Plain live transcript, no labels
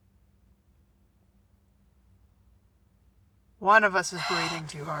One of us is breathing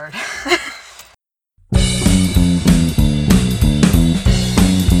too hard.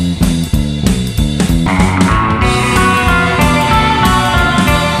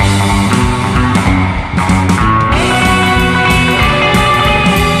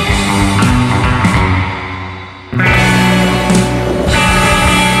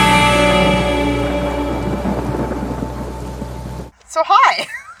 So hi!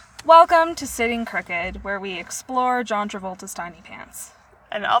 Welcome to Sitting Crooked, where we explore John Travolta's tiny pants.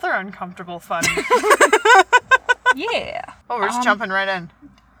 And other uncomfortable fun. Yeah. Oh, we're just jumping right in.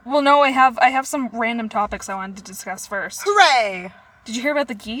 Well, no, I have some random topics I wanted to discuss first. Hooray! Did you hear about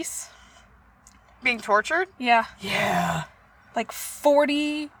the geese? Being tortured? Yeah. Yeah. Like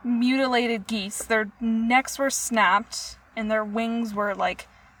 40 mutilated geese. Their necks were snapped and their wings were like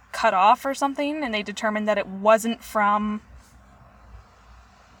cut off or something, and they determined that it wasn't from...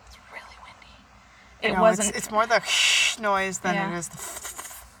 It's really windy. It wasn't... It's more the noise than Yeah. it is the...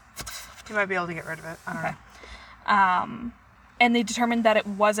 You might be able to get rid of it. I don't know. And they determined that it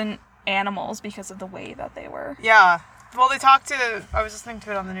wasn't animals because of the way that they were. Yeah. Well, I was listening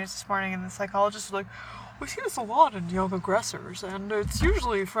to it on the news this morning, and the psychologist was like, we see this a lot in young aggressors, and it's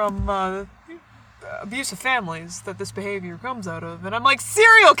usually from abusive families that this behavior comes out of. And I'm like,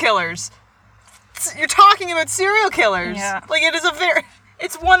 serial killers! You're talking about serial killers! Yeah. Like,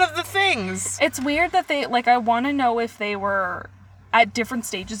 it's one of the things. It's weird that they, like, I want to know if they were at different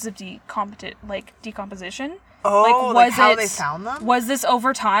stages of decomposition. Oh, like how they found them? Was this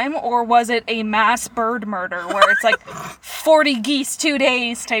over time, or was it a mass bird murder where it's like 40 geese, 2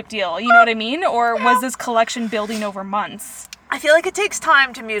 days type deal? You know what I mean? Or was this collection building over months? I feel like it takes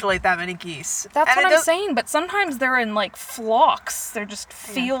time to mutilate that many geese. That's what I'm saying, but sometimes they're in, like, flocks. They're just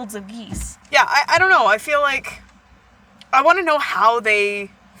fields of geese. Yeah, I don't know. I feel like I want to know how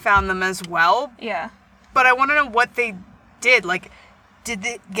they found them as well, Yeah. but I want to know what they did. Like, did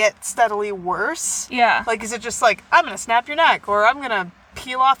it get steadily worse? Yeah. Like, is it just like, I'm going to snap your neck, or I'm going to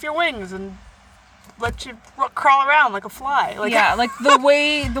peel off your wings and let you crawl around like a fly? Like, yeah, like the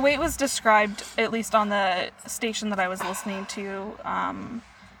way it was described, at least on the station that I was listening to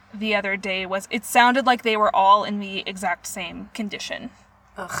the other day, was it sounded like they were all in the exact same condition.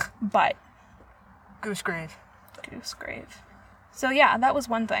 Ugh. But Goose grave. goose grave. So yeah, that was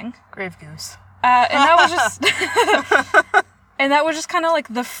one thing. Grave goose. And that was just and that was just kind of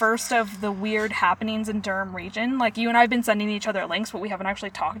like the first of the weird happenings in Durham region. Like, you and I have been sending each other links, but we haven't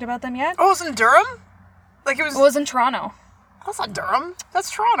actually talked about them yet. Oh, it was in Durham? Like, it It was in Toronto. That's not Durham. That's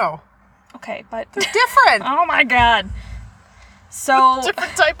Toronto. Okay, but They're different. oh my god. So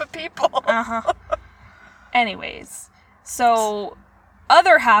Different type of people. anyways, so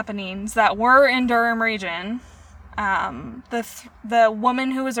other happenings that were in Durham region, the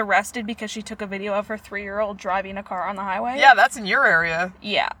woman who was arrested because she took a video of her 3-year-old driving a car on the highway. Yeah, that's in your area.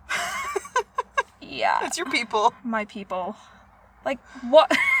 Yeah. Yeah. It's your people. My people. Like,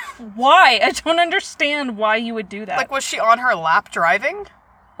 what? Why? I don't understand why you would do that. Like, was she on her lap driving?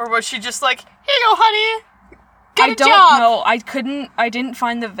 Or was she just like, here you go, honey. Get I a don't job. know. I didn't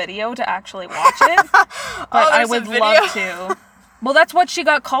find the video to actually watch it. But I there's a would video? love to. Well, that's what she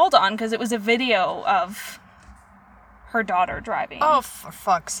got called on, because it was a video of her daughter driving. Oh, for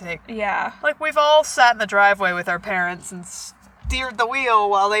fuck's sake. Yeah. Like, we've all sat in the driveway with our parents and steered the wheel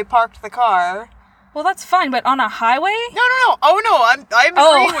while they parked the car. Well, that's fine, but on a highway? No. Oh, no, I'm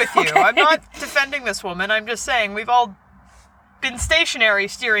Oh, agreeing with you. okay. I'm not defending this woman. I'm just saying we've all been stationary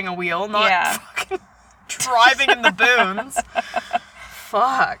steering a wheel, not Yeah. fucking driving in the boons.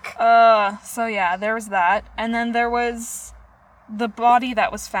 Fuck. So yeah, there was that. And then there was the body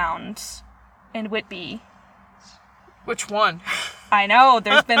that was found in Whitby. Which one? I know,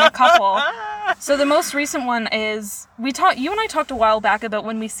 there's been a couple. So the most recent one is, you and I talked a while back about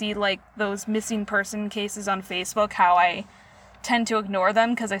when we see, like, those missing person cases on Facebook, how I tend to ignore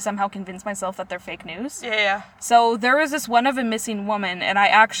them because I somehow convince myself that they're fake news. Yeah. So there was this one of a missing woman, and I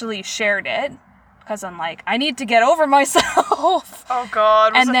actually shared it because I'm like, I need to get over myself. Oh,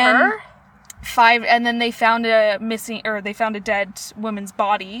 God. Was And it then- her? And then they found a dead woman's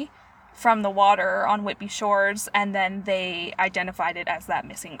body from the water on Whitby shores, and then they identified it as that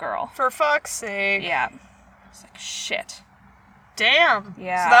missing girl. For fuck's sake. Yeah. It's like, shit. Damn.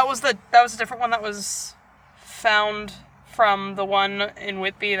 Yeah. So that was a different one that was found from the one in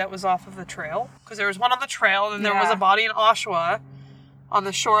Whitby that was off of the trail. Because there was one on the trail, and then there was Yeah. a body in Oshawa, on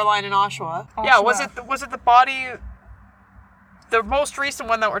the shoreline in Oshawa. Yeah, was it the body, the most recent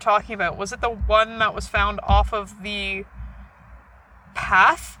one that we're talking about, was it the one that was found off of the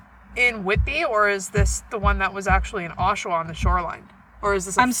path in Whitby, or is this the one that was actually in Oshawa on the shoreline? Or is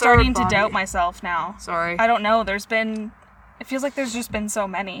this a I'm third starting to body? doubt myself now. Sorry. I don't know. There's been It feels like there's just been so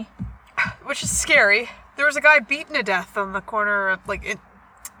many. Which is scary. There was a guy beaten to death on the corner of,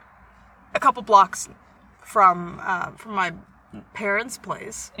 a couple blocks from my parents'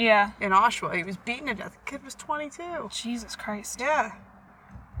 place Yeah. in Oshawa. He was beaten to death. The kid was 22. Jesus Christ. Yeah.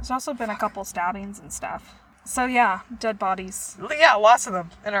 There's also been a couple stabbings and stuff. So yeah, dead bodies. Yeah, lots of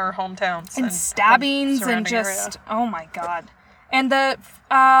them in our hometowns. And stabbings and surrounding just, area. oh my god. And the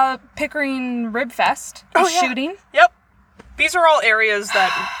Pickering Rib Fest shooting. Yep. These are all areas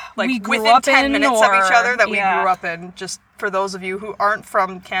that, We grew within up 10 in, minutes of each or- other that we yeah. grew up in. Just for those of you who aren't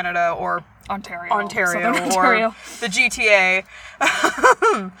from Canada or Ontario. Ontario Southern Ontario. or the GTA.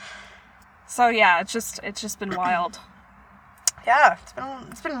 So yeah, it's just been wild. Yeah,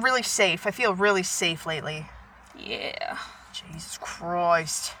 it's been really safe. I feel really safe lately. Yeah. Jesus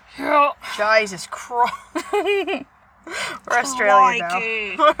Christ. Yeah. Jesus Christ. We're Australian now.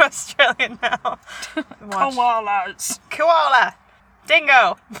 Crikey. We're Australian now. Watch. Koalas. Koala.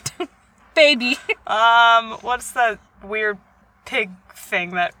 Dingo. Baby. What's the weird pig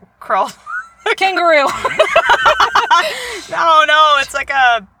thing that crawls? Kangaroo. No, it's like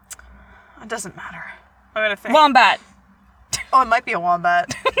a... It doesn't matter. I'm gonna think. Wombat. Oh, it might be a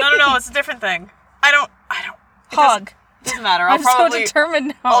wombat. No, it's a different thing. I don't... it Hog. Doesn't matter. I'm so determined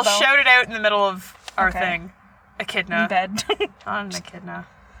now, I'll though. shout it out in the middle of our Okay. thing. Echidna. In bed. Not an echidna.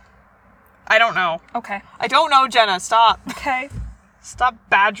 I don't know. Okay. I don't know, Jenna. Stop. Okay. Stop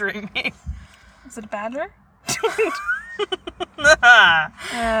badgering me. Is it a badger?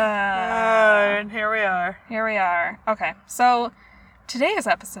 And here we are. Here we are. Okay. So today's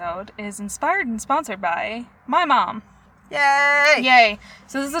episode is inspired and sponsored by my mom. Yay! Yay.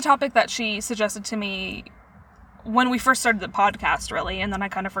 So this is a topic that she suggested to me when we first started the podcast, really, and then I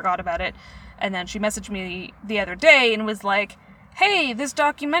kind of forgot about it. And then she messaged me the other day and was like, hey, this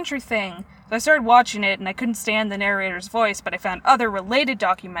documentary thing. So I started watching it and I couldn't stand the narrator's voice, but I found other related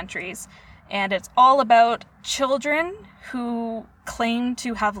documentaries. And it's all about children who claim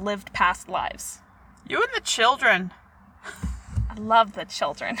to have lived past lives. You and the children. I love the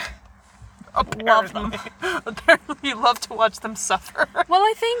children. Apparently. Love them. Apparently you love to watch them suffer. Well,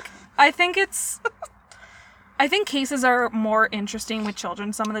 I think cases are more interesting with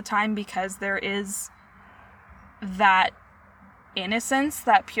children some of the time because there is that innocence,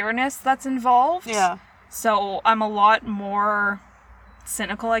 that pureness that's involved. Yeah. So I'm a lot more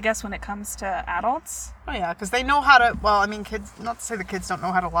cynical, I guess, when it comes to adults. Oh yeah, because they know how to, well, I mean, kids, not to say the kids don't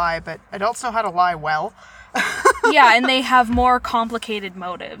know how to lie, but adults know how to lie well. Yeah, and they have more complicated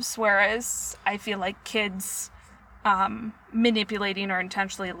motives, whereas I feel like kids manipulating or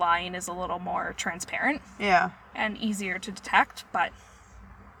intentionally lying is a little more transparent. Yeah. And easier to detect, but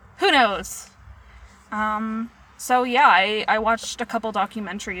who knows? So yeah, I watched a couple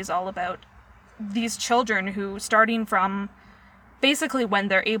documentaries all about these children who, starting from basically when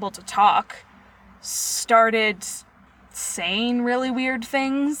they're able to talk, started saying really weird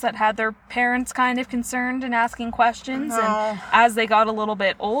things that had their parents kind of concerned and asking questions. No. And as they got a little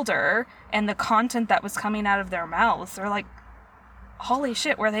bit older and the content that was coming out of their mouths, they're like, holy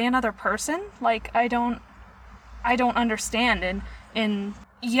shit, were they another person? Like, I don't understand. And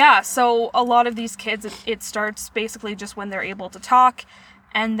yeah, so a lot of these kids, it starts basically just when they're able to talk.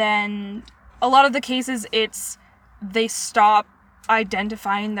 And then a lot of the cases, they stop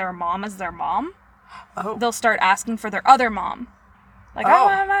identifying their mom as their mom. Oh. They'll start asking for their other mom. Like, Oh.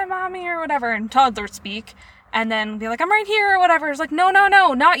 oh, my mommy or whatever. And toddlers speak. And then be like, I'm right here or whatever. It's like, no,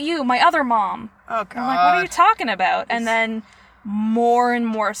 not you, my other mom. Oh, God. I'm like, what are you talking about? And then more and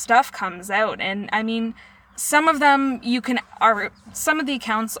more stuff comes out. And I mean, some of them some of the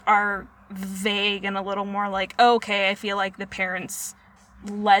accounts are vague and a little more like, okay, I feel like the parents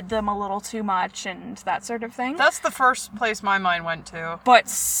led them a little too much and that sort of thing. That's the first place my mind went to. But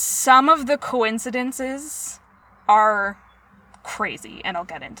some of the coincidences are crazy, and I'll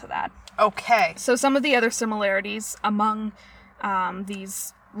get into that. Okay. So some of the other similarities among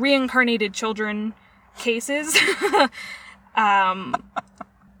these reincarnated children cases I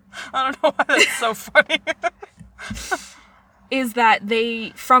don't know why that's so funny. is that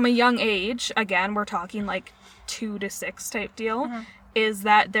they, from a young age, again, we're talking like 2 to 6 type deal, is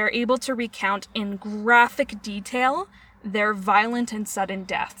that they're able to recount in graphic detail their violent and sudden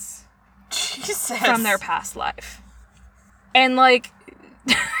deaths Jesus. from their past life. And like,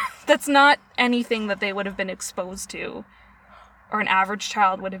 that's not anything that they would have been exposed to, or an average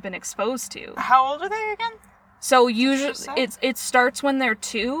child would have been exposed to. How old are they again? So usually say? it starts when they're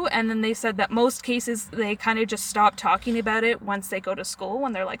 2, and then they said that most cases they kind of just stop talking about it once they go to school,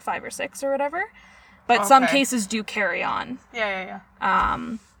 when they're like 5 or 6 or whatever. But some Okay. cases do carry on. Yeah.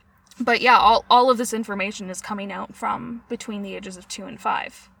 But yeah, all of this information is coming out from between the ages of 2 and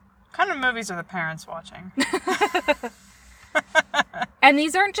 5. What kind of movies are the parents watching? And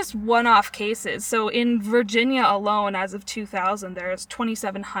these aren't just one-off cases. So in Virginia alone, as of 2000, there's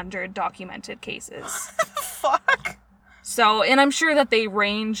 2,700 documented cases. Fuck. So, and I'm sure that they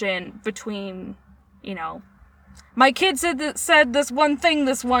range in between, you know, my kid said this one thing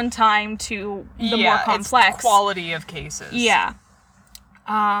this one time to the more complex. It's quality of cases. Yeah.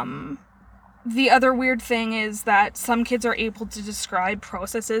 The other weird thing is that some kids are able to describe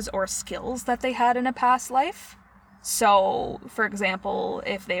processes or skills that they had in a past life. So, for example,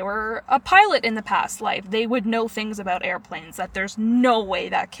 if they were a pilot in the past life, they would know things about airplanes that there's no way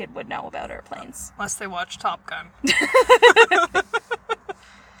that kid would know about airplanes. Unless they watch Top Gun.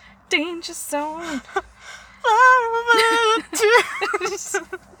 Danger zone.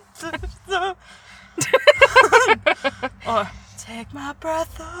 Oh, take my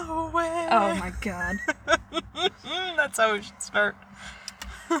breath away. Oh my god. That's how we should start.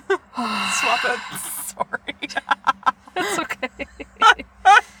 Swap it. Sorry. It's okay.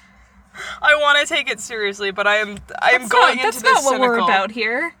 I want to take it seriously, but I am going into this That's not what cynical. we're about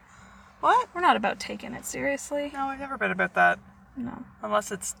here. What? We're not about taking it seriously. No, I've never been about that. No.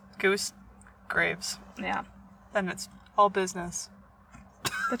 Unless it's goose graves. Yeah. Then it's all business.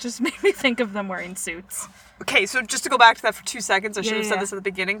 That just made me think of them wearing suits. Okay, so just to go back to that for 2 seconds, I should have Yeah. said this at the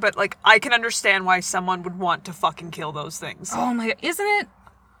beginning, but like I can understand why someone would want to fucking kill those things. Oh my god. Isn't it...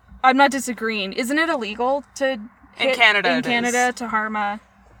 I'm not disagreeing. Isn't it illegal to hit Canada in it Canada is. to harm a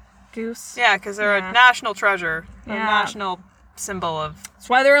goose? Yeah, because they're Yeah. a national treasure. A Yeah. national symbol of That's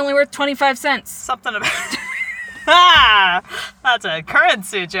why they're only worth 25 cents. something about... Ah! That's a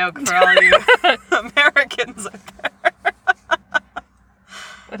currency joke for all you Americans.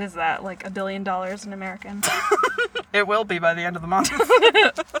 What is that? Like $1 billion in American? It will be by the end of the month.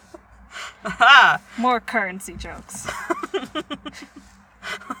 Aha! More currency jokes.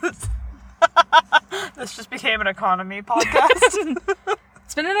 This just became an economy podcast.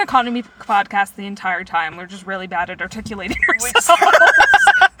 It's been an economy podcast the entire time. We're just really bad at articulating We ourselves.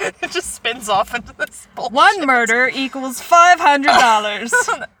 just, it just spins off into this bullshit. One murder equals $500.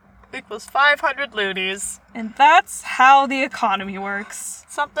 Equals 500 loonies. And that's how the economy works.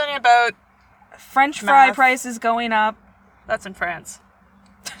 Something about... French fry Math. prices going up. That's in France.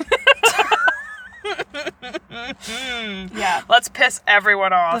 Yeah. Let's piss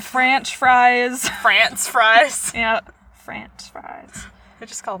everyone The off. French fries. France fries. Yeah. French fries. I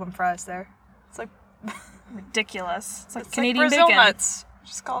just call them fries there. It's like, Ridiculous. It's like it's Canadian like Brazil bacon. nuts.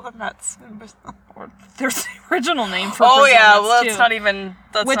 Just call them nuts. Or there's the original name for Oh Brazil yeah, nuts, well too. let's not even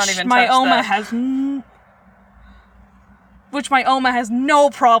Which touch my Oma that. has which my Oma has no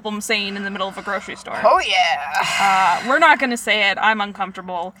problem saying in the middle of a grocery store. Oh yeah. We're not gonna say it. I'm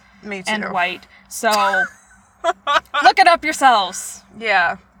uncomfortable Me too. and white. So look it up yourselves.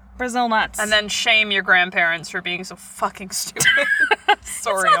 Yeah. Brazil nuts. And then shame your grandparents for being so fucking stupid.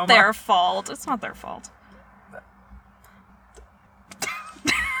 Sorry, it's not Oma. their fault. It's not their fault.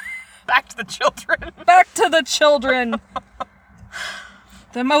 Back to the children. Back to the children.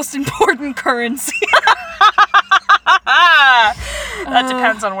 The most important currency. That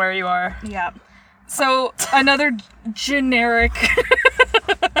depends on where you are. Yeah. So another generic.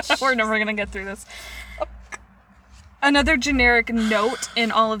 We're never gonna get through this. Another generic note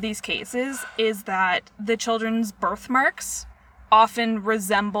in all of these cases is that the children's birthmarks often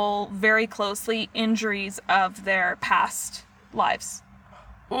resemble very closely injuries of their past lives.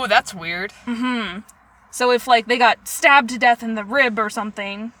 Ooh, that's weird. So if, like, they got stabbed to death in the rib or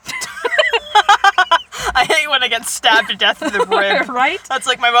something, I hate when I get stabbed to death in the rib. right? That's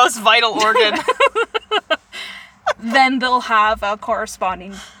like my most vital organ. Then they'll have a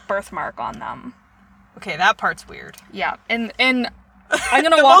corresponding birthmark on them. Okay, that part's weird. Yeah, and I'm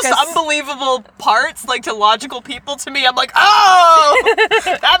gonna The walk most us. unbelievable parts, like to logical people, to me, I'm like, oh,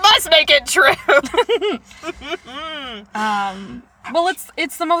 that must make it true. Well,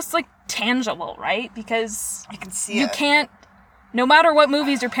 it's the most, like, tangible, right? Because I can see you it. can't. No matter what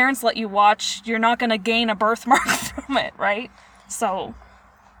movies your parents let you watch, you're not gonna gain a birthmark from it, right? So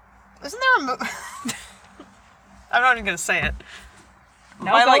Isn't there a movie? I'm not even gonna say it.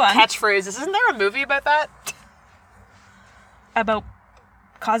 no, My go like on. catchphrases. Isn't there a movie about that? About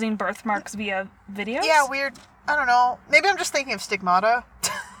causing birthmarks via videos. Yeah, weird. I don't know. Maybe I'm just thinking of Stigmata.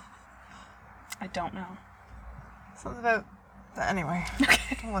 I don't know. Something about. Anyway,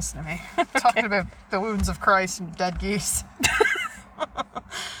 don't listen to me. I'm talking about the wounds of Christ and dead geese.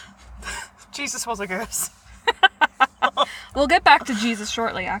 Jesus was a goose. We'll get back to Jesus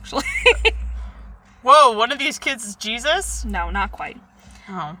shortly, actually. Whoa, one of these kids is Jesus? No, not quite.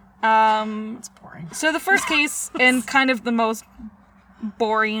 Oh. That's boring. So the first case, and kind of the most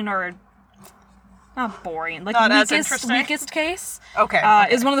boring, or not boring, like Not as interesting? weakest case, Okay.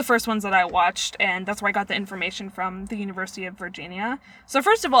 is one of the first ones that I watched, and that's where I got the information from the University of Virginia. So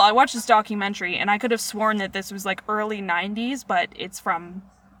first of all, I watched this documentary, and I could have sworn that this was like early 90s, but it's from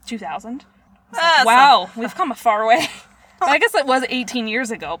 2000. Wow, we've come a far way. I guess it was 18 years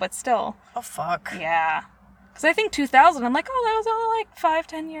ago, but still. Oh, fuck. Yeah. Because I think 2000, I'm like, oh, that was only like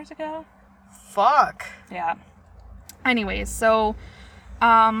 5-10 years ago. Fuck. Yeah. Anyways, so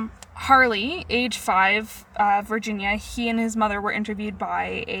Harley, age 5, Virginia, he and his mother were interviewed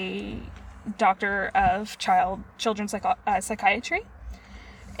by a doctor of children's psychiatry.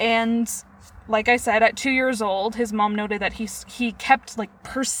 And like I said, at 2 years old, his mom noted that he kept like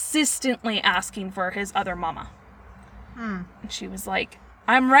persistently asking for his other mama. And she was like,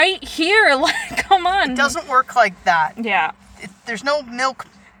 I'm right here, like, come on. It doesn't work like that. Yeah. There's no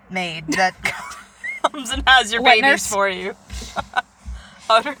milkmaid that comes and has your Wet babies nurse? for you.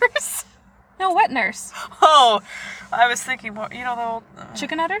 Udders? No, wet nurse. Oh, I was thinking more, you know, the old...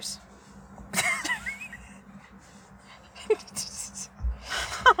 Chicken udders?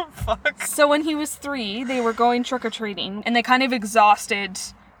 Oh, fuck. So when he was 3, they were going trick-or-treating, and they kind of exhausted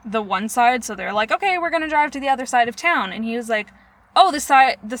the one side, so they're like, okay, we're gonna drive to the other side of town. And he was like, oh, the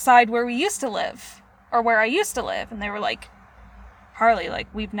side where we used to live, or where I used to live. And they were like, Harley, like,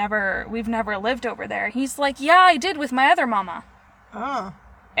 we've never lived over there. He's like, yeah, I did with my other mama. Oh.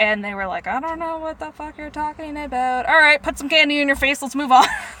 And they were like, I don't know what the fuck you're talking about. All right, put some candy in your face, let's move on.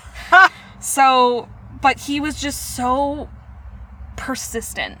 So, but he was just so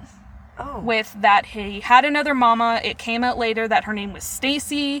persistent with that he had another mama. It came out later that her name was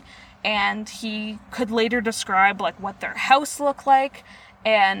Stacy, and he could later describe like what their house looked like,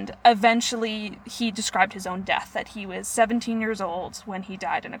 and eventually he described his own death, that he was 17 years old when he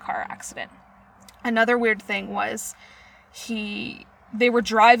died in a car accident. Another weird thing was they were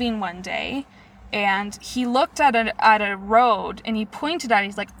driving one day, and he looked at a road, and he pointed at it.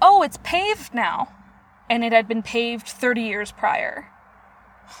 He's like, oh, it's paved now. And it had been paved 30 years prior.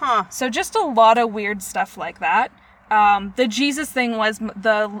 Huh. So just a lot of weird stuff like that. The Jesus thing was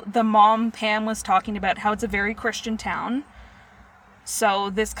the mom, Pam, was talking about how it's a very Christian town. So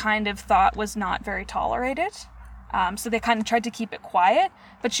this kind of thought was not very tolerated. So they kind of tried to keep it quiet.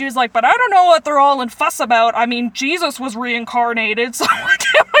 But she was like, but I don't know what they're all in fuss about. I mean, Jesus was reincarnated, so why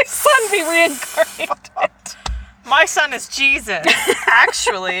can't my son be reincarnated? My son is Jesus,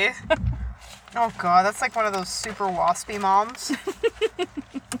 actually. Oh, God, that's like one of those super waspy moms.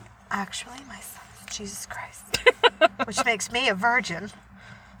 Actually, my son is Jesus Christ, which makes me a virgin.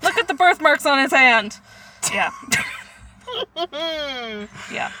 Look at the birthmarks on his hand. Yeah.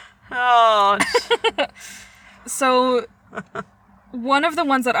 Yeah. Oh. So, one of the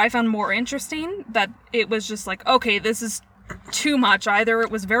ones that I found more interesting, that it was just like, okay, this is too much. Either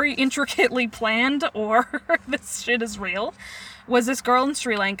it was very intricately planned, or this shit is real, was this girl in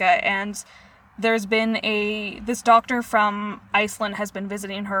Sri Lanka, and there's been this doctor from Iceland has been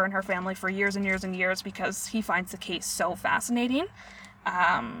visiting her and her family for years and years and years because he finds the case so fascinating.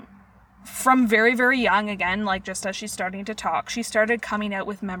 From very, very young, again, like just as she's starting to talk, she started coming out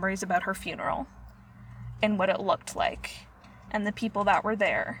with memories about her funeral and what it looked like and the people that were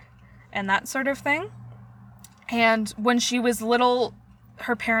there and that sort of thing. And when she was little,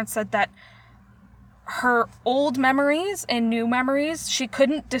 her parents said that her old memories and new memories, she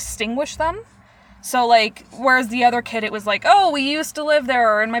couldn't distinguish them. So, like, whereas the other kid, it was like, oh, we used to live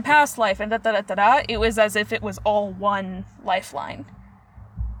there, or in my past life, and da-da-da-da-da, it was as if it was all one lifeline.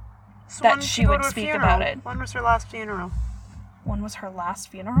 So that she would speak about it. When was her last funeral? When was her last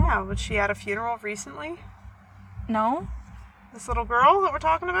funeral? Yeah, was she at a funeral recently? No? This little girl that we're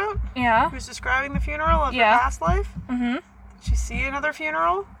talking about? Yeah. Who's describing the funeral of her past life? Mm-hmm. Did she see another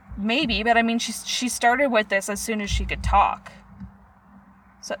funeral? Maybe, but I mean, she started with this as soon as she could talk.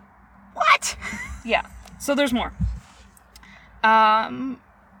 So... What? Yeah. So there's more.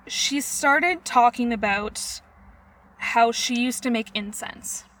 She started talking about how she used to make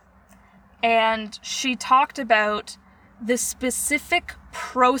incense. And she talked about the specific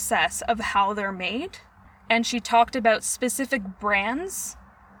process of how they're made. And she talked about specific brands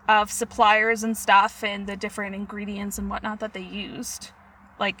of suppliers and stuff and the different ingredients and whatnot that they used.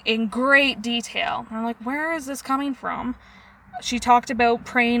 Like, in great detail. And I'm like, where is this coming from? She talked about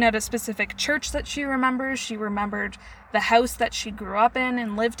praying at a specific church that she remembers. She remembered the house that she grew up in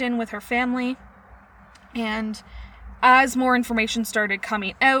and lived in with her family. And as more information started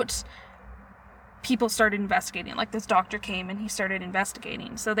coming out, people started investigating. Like, this doctor came and he started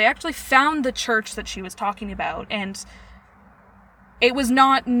investigating. So they actually found the church that she was talking about. And it was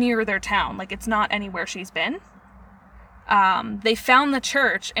not near their town. Like, it's not anywhere she's been. They found the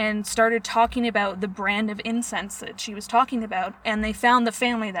church and started talking about the brand of incense that she was talking about, and they found the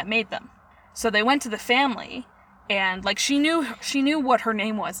family that made them. So they went to the family, and like she knew what her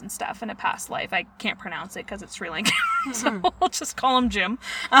name was and stuff in a past life. I can't pronounce it because it's Sri Lankan, so I'll just call him Jim.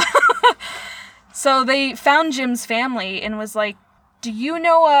 So they found Jim's family and was like, "Do you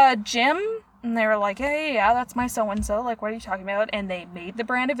know Jim?" And they were like, "Hey, yeah, that's my so-and-so. Like, what are you talking about?" And they made the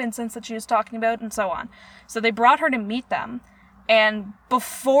brand of incense that she was talking about and so on. So they brought her to meet them. And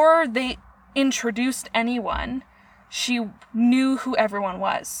before they introduced anyone, she knew who everyone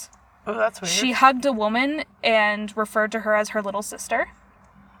was. Oh, that's weird. She hugged a woman and referred to her as her little sister.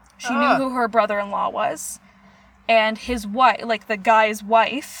 She knew who her brother-in-law was. And his wife, like the guy's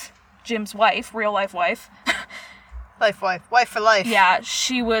wife, Jim's wife, real-life wife. Wife for life. Yeah,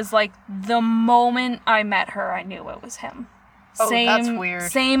 she was like, the moment I met her, I knew it was him. Oh, that's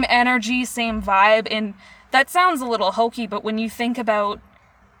weird. Same energy, same vibe. And that sounds a little hokey, but when you think about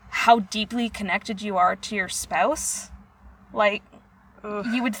how deeply connected you are to your spouse, like,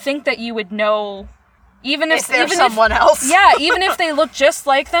 you would think that you would know, even if there's someone else. Yeah, even if they look just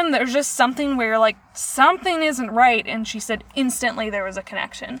like them, there's just something where you're like, something isn't right. And she said instantly there was a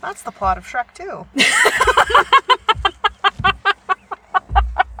connection. That's the plot of Shrek 2.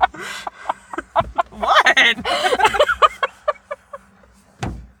 What?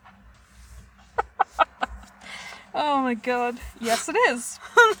 Oh my god. Yes, it is.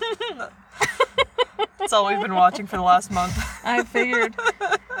 That's all we've been watching for the last month. I figured.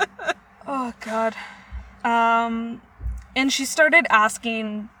 Oh god. And she started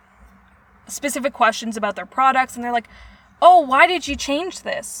asking specific questions about their products, and they're like, "Oh, why did you change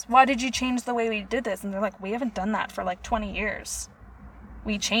this? Why did you change the way we did this?" And they're like, "We haven't done that for like 20 years.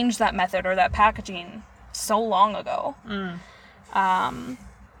 We changed that method or that packaging so long ago."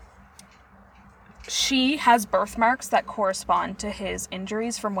 She has birthmarks that correspond to his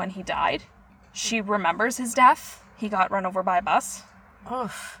injuries from when he died. She remembers his death. He got run over by a bus.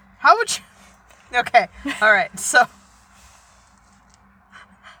 Oof. How would you... Okay, alright, so...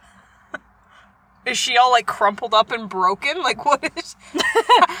 Is she all, like, crumpled up and broken? Like, what is...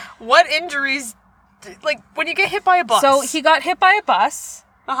 What injuries... Like, when you get hit by a bus... So, he got hit by a bus,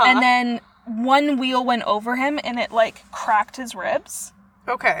 and then one wheel went over him, and it, like, cracked his ribs.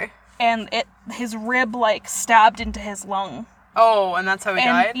 Okay. And his rib, like, stabbed into his lung. Oh, and that's how he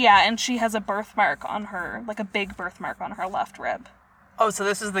died? Yeah, and she has a birthmark on her, like a big birthmark on her left rib. Oh, so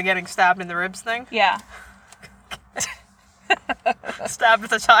this is the getting stabbed in the ribs thing? Yeah. Stabbed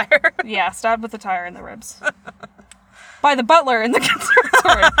with a tire? Yeah, stabbed with a tire in the ribs. By the butler in the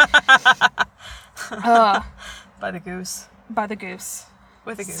conservatory. By the goose. By the goose.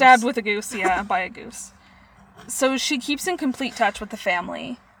 With a goose. Stabbed with a goose, yeah, by a goose. So she keeps in complete touch with the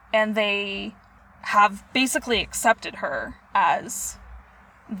family, and they have basically accepted her as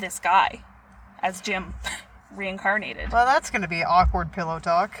this guy, as Jim, reincarnated. Well, that's going to be awkward pillow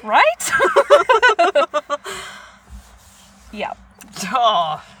talk. Right? Yeah.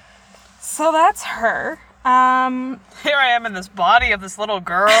 Oh. So that's her. Here I am in this body of this little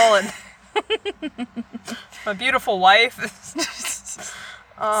girl, and my beautiful wife.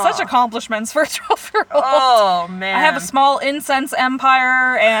 Such accomplishments for a 12-year-old. Oh, man. I have a small incense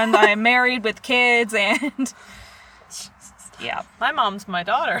empire, and I'm married with kids, and... Yeah. My mom's my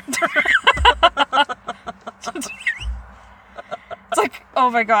daughter. It's like, oh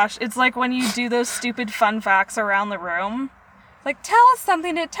my gosh, it's like when you do those stupid fun facts around the room. Like, tell us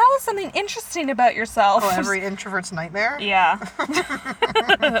something interesting about yourself. Oh, every introvert's nightmare? Yeah.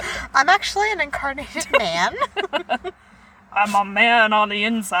 I'm actually an incarnated man. I'm a man on the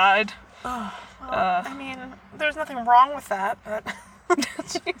inside. Oh, well, I mean, there's nothing wrong with that, but...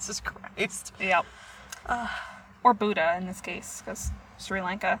 Jesus Christ. Yep. Or Buddha, in this case, because Sri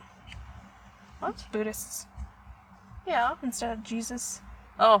Lanka. What? Buddhists. Yeah. Instead of Jesus.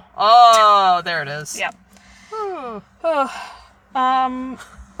 Oh, there it is. Yep. Ooh.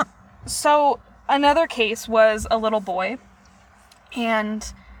 So another case was a little boy,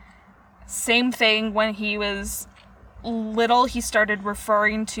 and same thing, when he was little, he started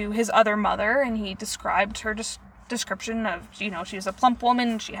referring to his other mother, and he described her description of, she was a plump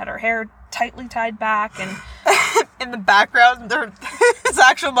woman, she had her hair tightly tied back, and in the background, his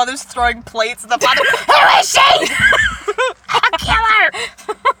actual mother's throwing plates, and the father, who is she? I'll kill her!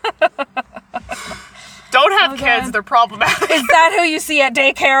 Don't have kids, God. they're problematic. Is that who you see at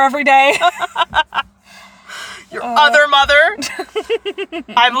daycare every day? Your other mother?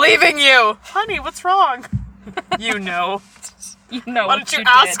 I'm leaving you! Honey, what's wrong? You know. You know Why what don't you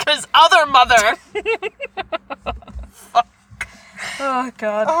ask his other mother? Fuck. Oh,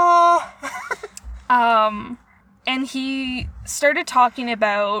 God. Oh. And he started talking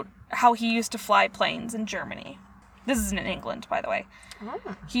about how he used to fly planes in Germany. This is in England, by the way.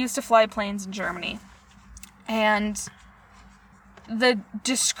 He used to fly planes in Germany. And the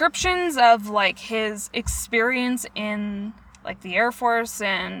descriptions of, like, his experience in, like, the Air Force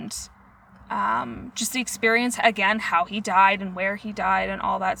and just the experience, again, how he died and where he died and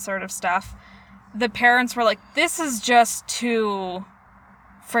all that sort of stuff, the parents were like, this is just too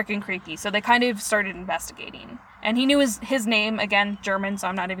freaking creepy. So they kind of started investigating. And he knew his name, again, German, so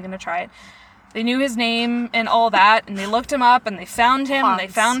I'm not even going to try it. They knew his name and all that, and they looked him up, and they found him, and they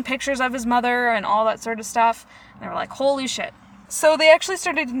found pictures of his mother and all that sort of stuff. And they were like, holy shit. So they actually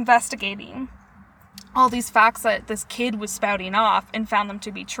started investigating all these facts that this kid was spouting off and found them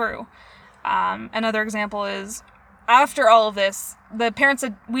to be true. Another example is, after all of this, the parents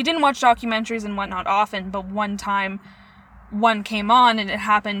said, we didn't watch documentaries and whatnot often, but one time one came on and it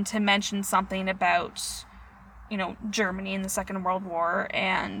happened to mention something about, you know, Germany in the Second World War,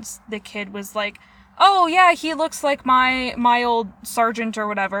 and the kid was like, oh yeah, he looks like my old sergeant or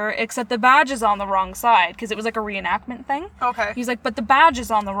whatever, except the badge is on the wrong side, because it was like a reenactment thing. Okay. He's like, but the badge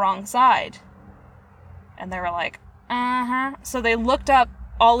is on the wrong side. And they were like, uh-huh. So they looked up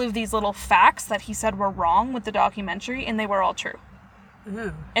all of these little facts that he said were wrong with the documentary, and they were all true.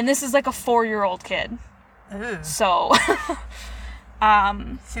 Ooh. And this is like a 4-year-old kid. Ooh. So, See,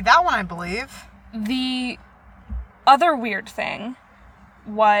 that one I believe. the other weird thing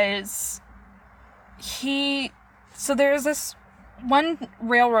was so there's this one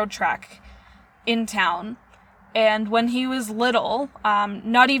railroad track in town, and when he was little,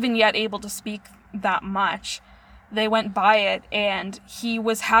 not even yet able to speak that much, they went by it, and he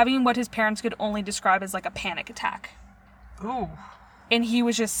was having what his parents could only describe as like a panic attack. Ooh. And he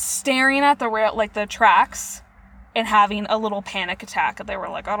was just staring at the tracks and having a little panic attack. They were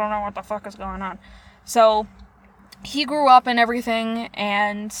like, I don't know what the fuck is going on. So he grew up and everything,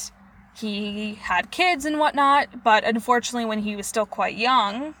 and he had kids and whatnot, but unfortunately when he was still quite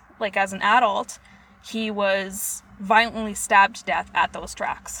young, like as an adult, he was violently stabbed to death at those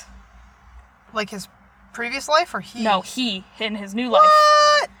tracks. Like his previous life, or he? No, he, in his new life.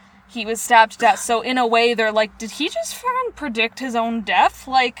 What? He was stabbed to death. So in a way, they're like, did he just fucking predict his own death?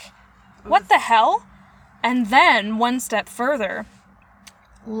 Like, what the hell? And then, one step further,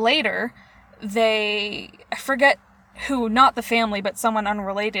 later, I forget who, not the family, but someone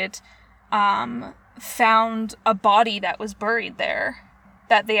unrelated, found a body that was buried there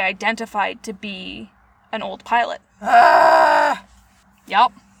that they identified to be an old pilot.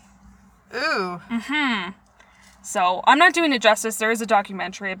 Yep. Ooh. So, I'm not doing it justice. There is a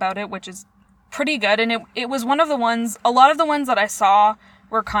documentary about it, which is pretty good, and it was one of the ones, a lot of the ones that I saw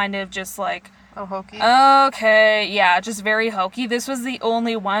were kind of just like, Oh, hokey. okay, yeah, just very hokey. This was the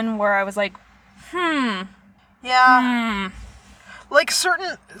only one where I was like, Yeah. Like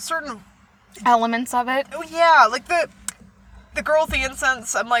certain. elements of it. Oh yeah, like the girl with the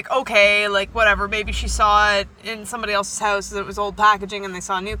incense. I'm like, okay, like whatever. Maybe she saw it in somebody else's house and it was old packaging, and they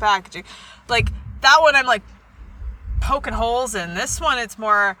saw new packaging. Like that one, I'm like poking holes in. This one, it's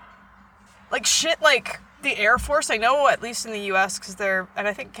more like shit. Like the Air Force, I know, at least in the U.S., because they're, and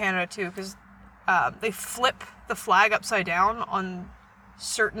I think Canada too, because they flip the flag upside down on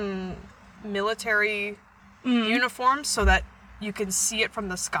certain military uniforms so that you can see it from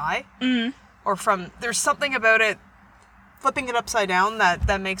the sky. Or there's something about it, flipping it upside down,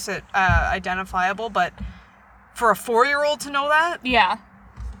 that makes it identifiable. But for a 4-year-old to know that, Yeah.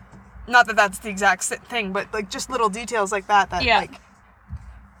 not that that's the exact thing, but like just little details like that Yeah. like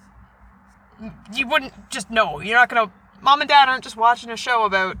you wouldn't just know. You're not gonna. Mom and Dad aren't just watching a show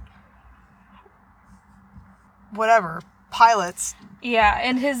about whatever pilots. Yeah,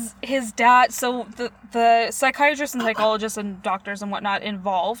 and his dad, so the psychiatrists and psychologists and doctors and whatnot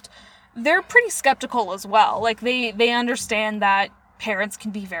involved, they're pretty skeptical as well. Like, they understand that parents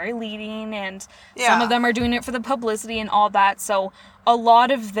can be very leading, and some of them are doing it for the publicity and all that, so a lot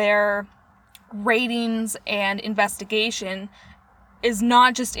of their ratings and investigation is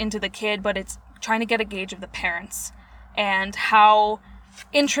not just into the kid, but it's trying to get a gauge of the parents and how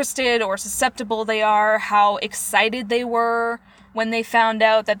interested or susceptible they are, how excited they were when they found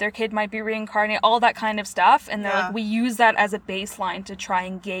out that their kid might be reincarnated, all that kind of stuff. And they're like, we use that as a baseline to try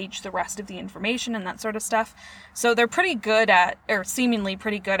and gauge the rest of the information and that sort of stuff. So they're pretty good at, or seemingly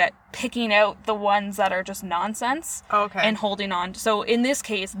pretty good at, picking out the ones that are just nonsense and holding on. So in this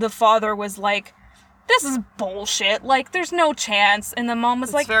case, the father was like, this is bullshit. Like, there's no chance. And the mom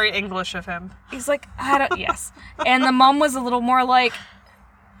was like... It's very English of him. He's like, I don't... Yes. And the mom was a little more like,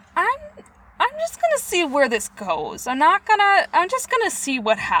 I'm just gonna see where this goes. I'm just gonna see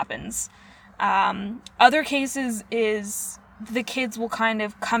what happens. Other cases is the kids will kind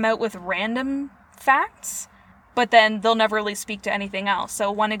of come out with random facts, but then they'll never really speak to anything else.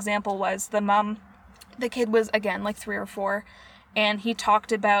 So one example was the kid was, again, like 3 or 4, and he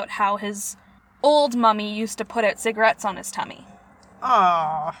talked about how his old mummy used to put out cigarettes on his tummy.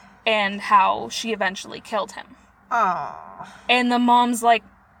 Aww. And how she eventually killed him. Aww. And the mom's like,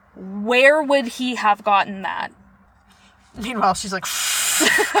 where would he have gotten that? Meanwhile, she's like,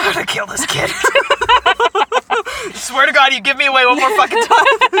 I'm gonna kill this kid. Swear to God, you give me away one more fucking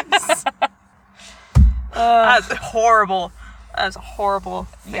time. That's horrible. That's a horrible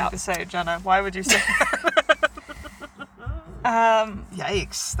thing to say, Jenna. Why would you say that?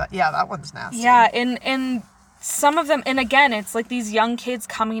 Yikes. That one's nasty. Yeah, and some of them, and again, it's like these young kids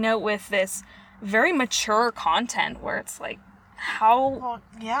coming out with this very mature content where it's like, how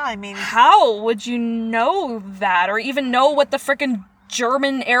would you know that, or even know what the frickin'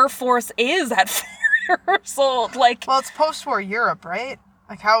 German Air Force is at 4 years old? Like, well, it's post-war Europe, right?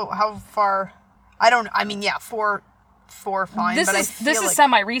 Like how far? Four, fine. This but is I feel this is like...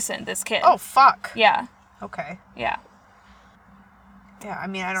 semi-recent. This kid. Oh fuck. Yeah. Okay. Yeah. Yeah, I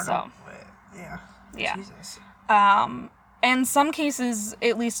mean, I don't know. Yeah. Yeah. Jesus. And some cases,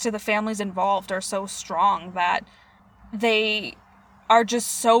 at least to the families involved, are so strong that they are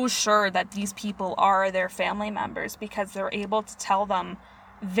just so sure that these people are their family members because they're able to tell them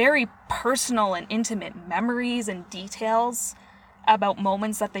very personal and intimate memories and details about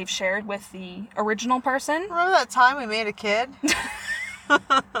moments that they've shared with the original person. Remember that time we made a kid?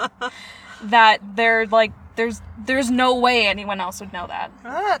 That they're like, there's no way anyone else would know that.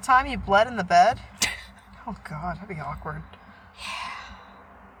 Remember that time you bled in the bed? Oh God, that'd be awkward.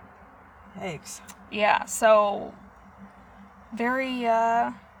 Yeah. Yikes. Yeah, so very,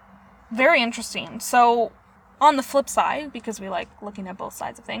 very interesting. So on the flip side, because we like looking at both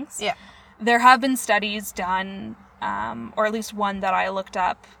sides of things, yeah, there have been studies done, or at least one that I looked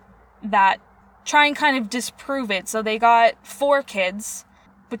up, that try and kind of disprove it. So they got 4 kids,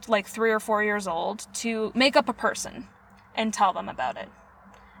 like 3 or 4 years old, to make up a person and tell them about it.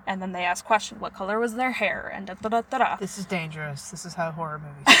 And then they ask questions, what color was their hair, and da-da-da-da-da. This is dangerous. This is how horror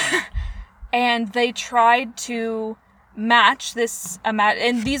movies are. And they tried to match this,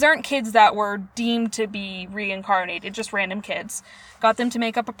 and these aren't kids that were deemed to be reincarnated, just random kids. Got them to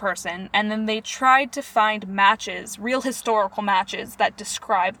make up a person, and then they tried to find matches, real historical matches, that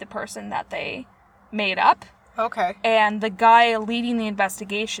describe the person that they made up. Okay. And the guy leading the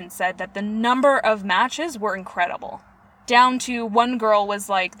investigation said that the number of matches were incredible. Down to one girl was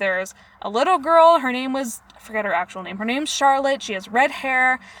like, there's a little girl, her name was, I forget her actual name, her name's Charlotte, she has red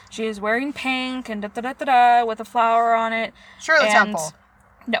hair, she is wearing pink, and da-da-da-da-da, with a flower on it. Shirley Temple.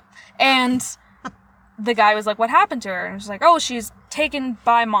 No. And the guy was like, what happened to her? And she's like, oh, she's taken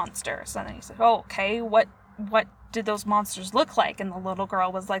by monsters. And then he said, oh, okay, what did those monsters look like? And the little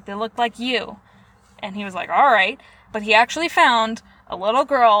girl was like, they looked like you. And he was like, all right. But he actually found a little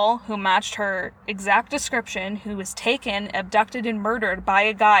girl who matched her exact description, who was taken, abducted, and murdered by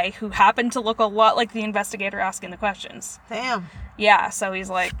a guy who happened to look a lot like the investigator asking the questions. Damn. Yeah, so he's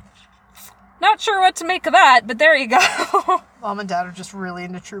like, not sure what to make of that, but there you go. Mom and Dad are just really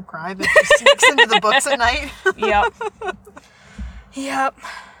into true crime and just sneaks into the books at night. Yep.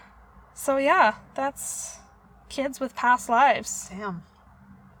 So yeah, that's kids with past lives. Damn.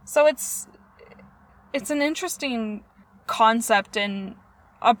 So it's an interesting concept, and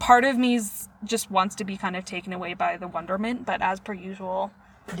a part of me just wants to be kind of taken away by the wonderment, but as per usual,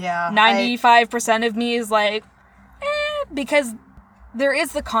 95% of me is like, because there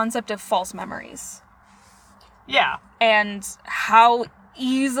is the concept of false memories. Yeah. And how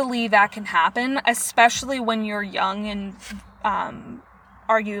easily that can happen, especially when you're young and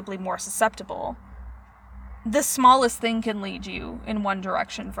arguably more susceptible. The smallest thing can lead you in one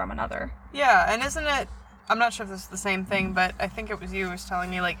direction from another. Yeah, and isn't it, I'm not sure if this is the same thing, but I think it was you who was telling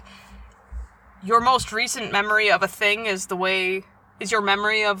me, like, your most recent memory of a thing is your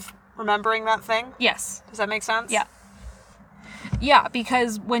memory of remembering that thing? Yes. Does that make sense? Yeah. Yeah,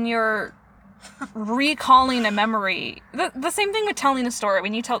 because when you're recalling a memory, the same thing with telling a story.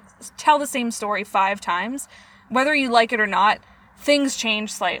 When you tell the same story 5 times, whether you like it or not, things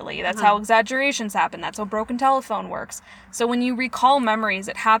change slightly. That's how exaggerations happen. That's how broken telephone works. So when you recall memories,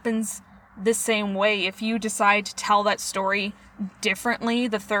 it happens the same way. If you decide to tell that story differently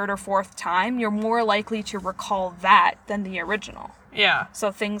the 3rd or 4th time, you're more likely to recall that than the original. Yeah.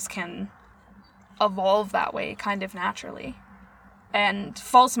 So things can evolve that way kind of naturally. And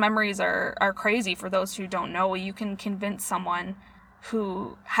false memories are crazy. For those who don't know, you can convince someone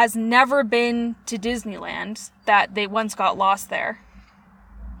who has never been to Disneyland that they once got lost there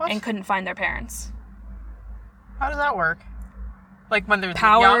What? and couldn't find their parents. How does that work? Like when they're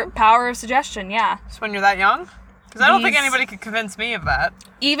Power young? power of suggestion, yeah. Just when you're that young? Because I don't think These- anybody could convince me of that.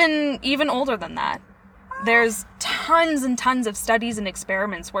 Even older than that. There's tons and tons of studies and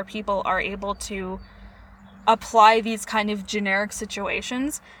experiments where people are able to apply these kind of generic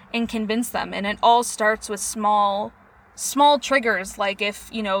situations and convince them. And it all starts with small triggers, like if,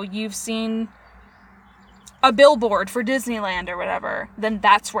 you've seen a billboard for Disneyland or whatever, then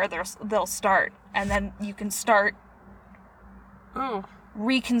that's where they'll start. And then you can start Ooh.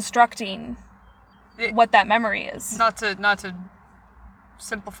 reconstructing It- what that memory is. Not to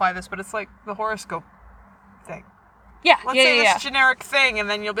simplify this, but it's like the horoscope thing. Yeah, Let's yeah, say yeah, this yeah. generic thing, and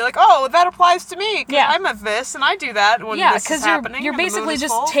then you'll be like, oh, that applies to me, because Yeah. I'm of this, and I do that when Yeah, this is because happening. you're and the moon basically is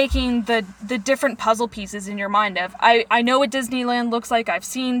just full. taking the different puzzle pieces in your mind of, I know what Disneyland looks like, I've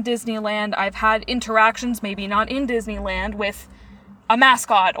seen Disneyland, I've had interactions, maybe not in Disneyland, with a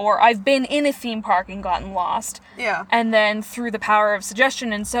mascot, or I've been in a theme park and gotten lost. Yeah. And then through the power of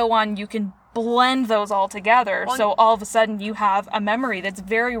suggestion and so on, you can blend those all together. Well, So all of a sudden you have a memory that's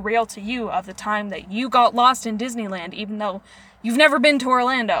very real to you of the time that you got lost in Disneyland, even though you've never been to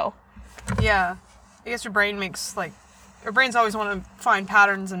Orlando. Yeah. I guess your brains always want to find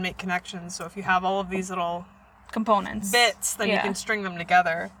patterns and make connections, so if you have all of these little Components. bits, then you Yeah. can string them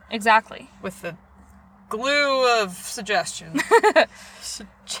together Exactly. with the glue of suggestion.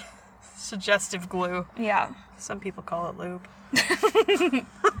 Suggestive glue. Yeah. Some people call it lube.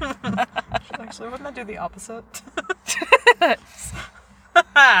 Actually, wouldn't that do the opposite?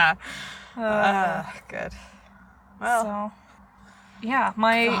 Good. Well, So, yeah,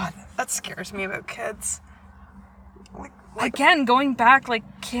 my God, that scares me about kids. Like, again going back, like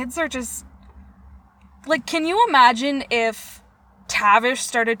kids are just like, can you imagine if Tavish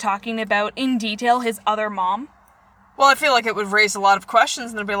started talking about in detail his other mom? well, I feel like it would raise a lot of questions,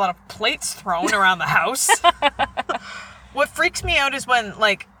 and there'd be a lot of plates thrown around the house. What freaks me out is when,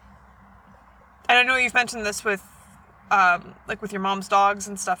 like, and I know you've mentioned this with, like, with your mom's dogs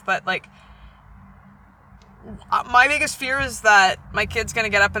and stuff, but, like, my biggest fear is that my kid's gonna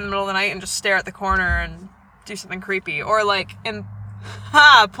get up in the middle of the night and just stare at the corner and do something creepy. Or, like, in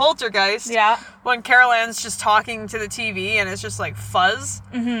Poltergeist, Yeah. when Carol Ann's just talking to the TV and it's just, like, fuzz.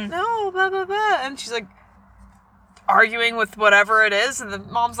 Mm-hmm. No, blah, blah, blah. And she's, like, arguing with whatever it is, and the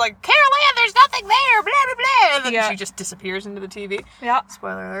mom's like, Carol Ann, there's nothing there, blah, blah, blah. And then Yeah. she just disappears into the TV. Yeah.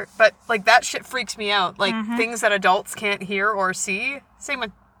 Spoiler alert. But, like, that shit freaks me out. Like, Mm-hmm. things that adults can't hear or see. Same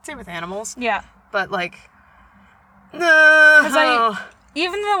with animals. Yeah. But, like, no.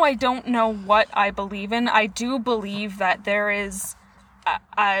 Even though I don't know what I believe in, I do believe that there is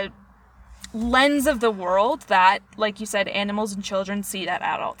a lens of the world that, like you said, animals and children see that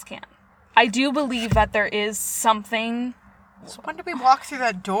adults can't. I do believe that there is something. So when did we walk through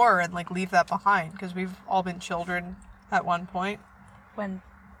that door and, like, leave that behind? Because we've all been children at one point. When,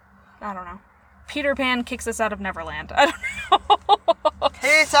 I don't know, Peter Pan kicks us out of Neverland. I don't know.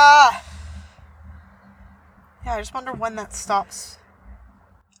 Peter! Yeah, I just wonder when that stops.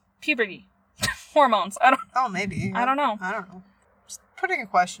 Puberty. Hormones. I don't Maybe. I don't know. I don't know. Just putting a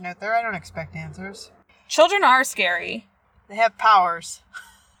question out there. I don't expect answers. Children are scary. They have powers,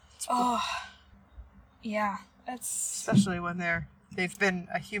 Oh. Yeah. It's especially when they've been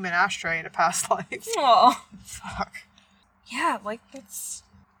a human ashtray in a past life. oh. Fuck. Yeah, like that's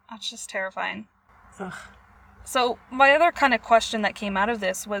just terrifying. Ugh. So my other kind of question that came out of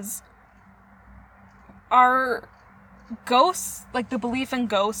this was, are ghosts, like the belief in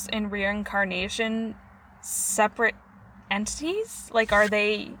ghosts and reincarnation, separate entities? Like,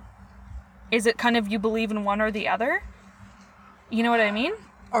 is it kind of you believe in one or the other? You know what I mean?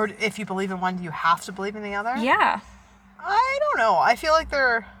 Or if you believe in one, do you have to believe in the other? Yeah. I don't know. I feel like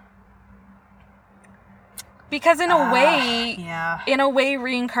they're... Because in a way, Yeah.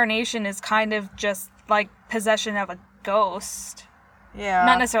 reincarnation is kind of just like possession of a ghost. Yeah.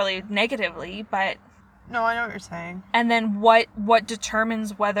 Not necessarily negatively, but No, I know what you're saying. and then what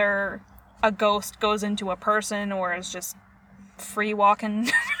determines whether a ghost goes into a person or is just free walking,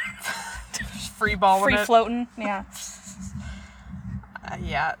 Just free balling free it. floating? Yeah.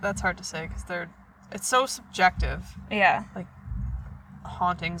 Yeah, that's hard to say because it's so subjective. Yeah. Like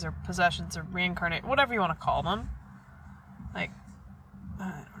hauntings or possessions or reincarnate, whatever you want to call them. Like,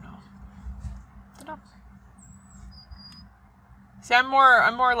 I don't know. See, I'm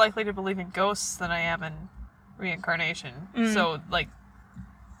more likely to believe in ghosts than I am in reincarnation. So, like,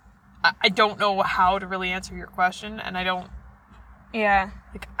 I don't know how to really answer your question, and I don't Yeah.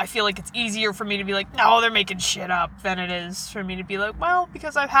 Like, I feel like it's easier for me to be like, no, they're making shit up, than it is for me to be like, well,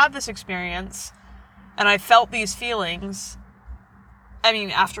 because I've had this experience and I felt these feelings. I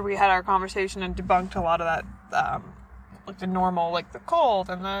mean, after we had our conversation and debunked a lot of that, like the normal, like the cold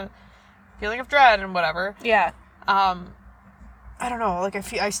and the feeling of dread and whatever. Yeah. I don't know, like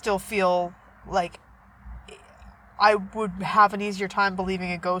I still feel like I would have an easier time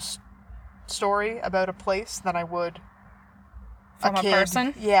believing a ghost story about a place than I would From a kid.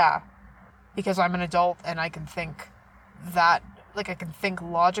 person? Yeah. Because I'm an adult and I can think that, like, I can think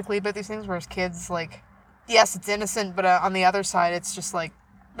logically about these things, whereas kids, like, yes, it's innocent, but on the other side, it's just like,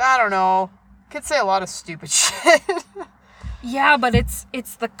 I don't know. Kids say a lot of stupid shit. Yeah, but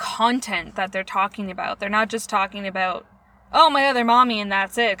it's the content that they're talking about. They're not just talking about, oh, my other mommy, and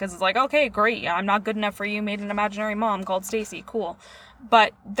that's it. Because it's like, okay, great. I'm not good enough for you. Made an imaginary mom called Stacy. Cool.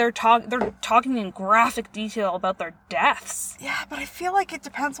 But they're talking in graphic detail about their deaths. Yeah, but I feel like it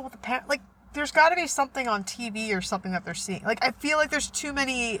depends on what the parent... Like, there's got to be something on TV or something that they're seeing. Like, I feel like there's too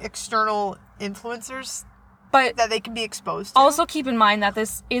many external influencers But that they can be exposed to. also keep in mind that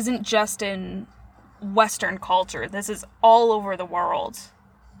this isn't just in Western culture. This is all over the world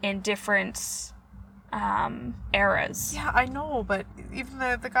in different eras. Yeah, I know, but even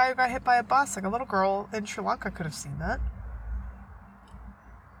the guy who got hit by a bus, like a little girl in Sri Lanka could have seen that.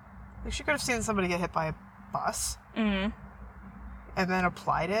 Like, she could have seen somebody get hit by a bus. Mm. And then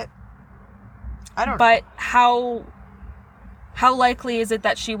applied it. I don't know. But how likely is it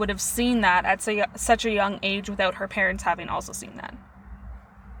that she would have seen that at such a young age without her parents having also seen that?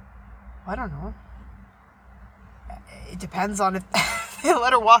 I don't know. It depends on if they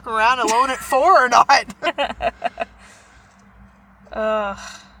let her walk around alone at 4 or not.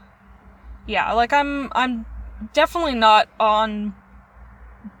 Yeah, like I'm definitely not on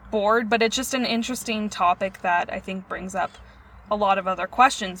board, but it's just an interesting topic that I think brings up a lot of other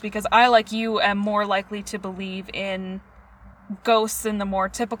questions, because I, like you, am more likely to believe in ghosts in the more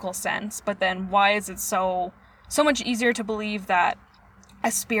typical sense, but then why is it so much easier to believe that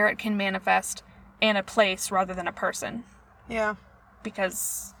a spirit can manifest in a place rather than a person? Yeah.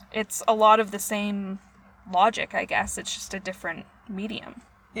 Because it's a lot of the same logic, I guess. It's just a different medium.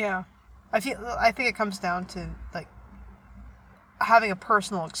 Yeah. I think it comes down to, like, having a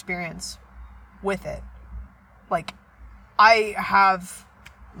personal experience with it. Like, I have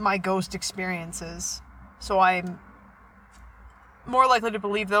my ghost experiences, so I'm more likely to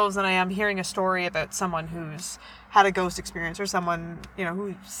believe those than I am hearing a story about someone who's had a ghost experience, or someone, you know,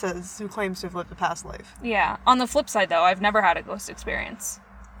 who claims to have lived a past life. Yeah. On the flip side, though, I've never had a ghost experience.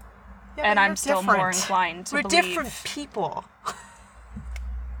 Yeah, And but I'm you're still different. more inclined to We're believe... different people.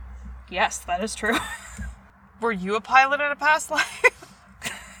 Yes, that is true. Were you a pilot in a past life?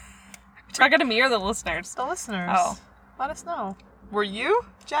 Talking to me or the listeners? The listeners. Oh. Let us know. Were you,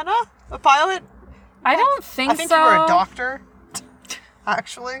 Jenna, a pilot? I don't think so. I think you were a doctor,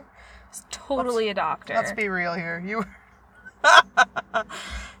 actually. Totally a doctor. Let's be real here. You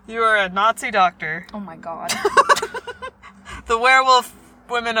were a Nazi doctor. Oh my god. The werewolf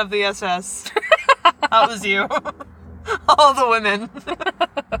women of the SS. That was you. All the women.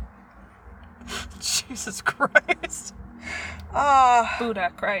 Jesus Christ.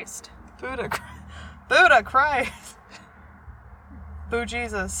 Buddha Christ. Buddha Christ. Boo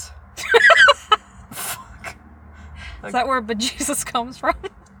Jesus. Fuck. Is that where bejesus comes from?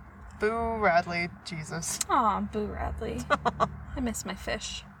 Boo Radley Jesus. Aw, Boo Radley. I miss my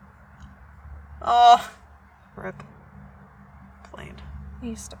fish. Oh. Rip. Plain. I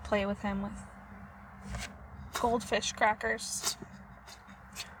used to play with him with goldfish crackers.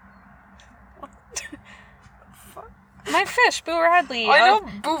 My fish, Boo Radley. I know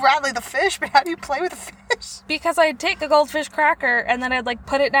Boo Radley the fish, but how do you play with a fish? Because I'd take a goldfish cracker and then I'd like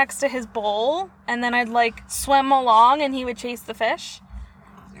put it next to his bowl and then I'd like swim along and he would chase the fish.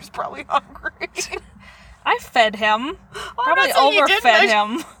 He was probably hungry. I fed him. Probably not saying you overfed didn't.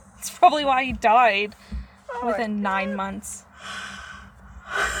 him. That's probably why he died Oh within 9 months.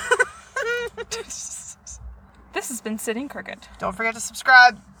 This has been Sitting Crooked. Don't forget to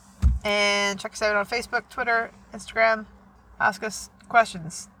subscribe and check us out on Facebook, Twitter, Instagram. Ask us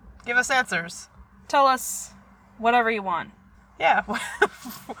questions. Give us answers. Tell us whatever you want. Yeah.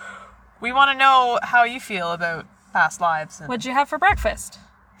 We want to know how you feel about past lives. And... What'd you have for breakfast?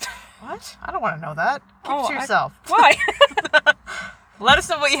 What? I don't want to know that. Keep it to yourself. Why? Let us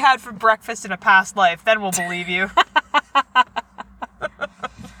know what you had for breakfast in a past life. Then we'll believe you.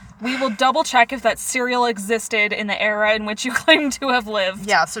 We will double check if that cereal existed in the era in which you claim to have lived.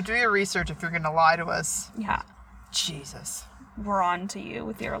 Yeah, so do your research if you're going to lie to us. Yeah. Jesus. We're on to you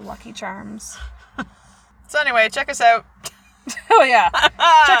with your Lucky Charms. So anyway, check us out. Oh, yeah.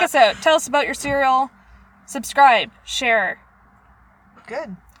 Check us out. Tell us about your cereal. Subscribe. Share.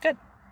 Good.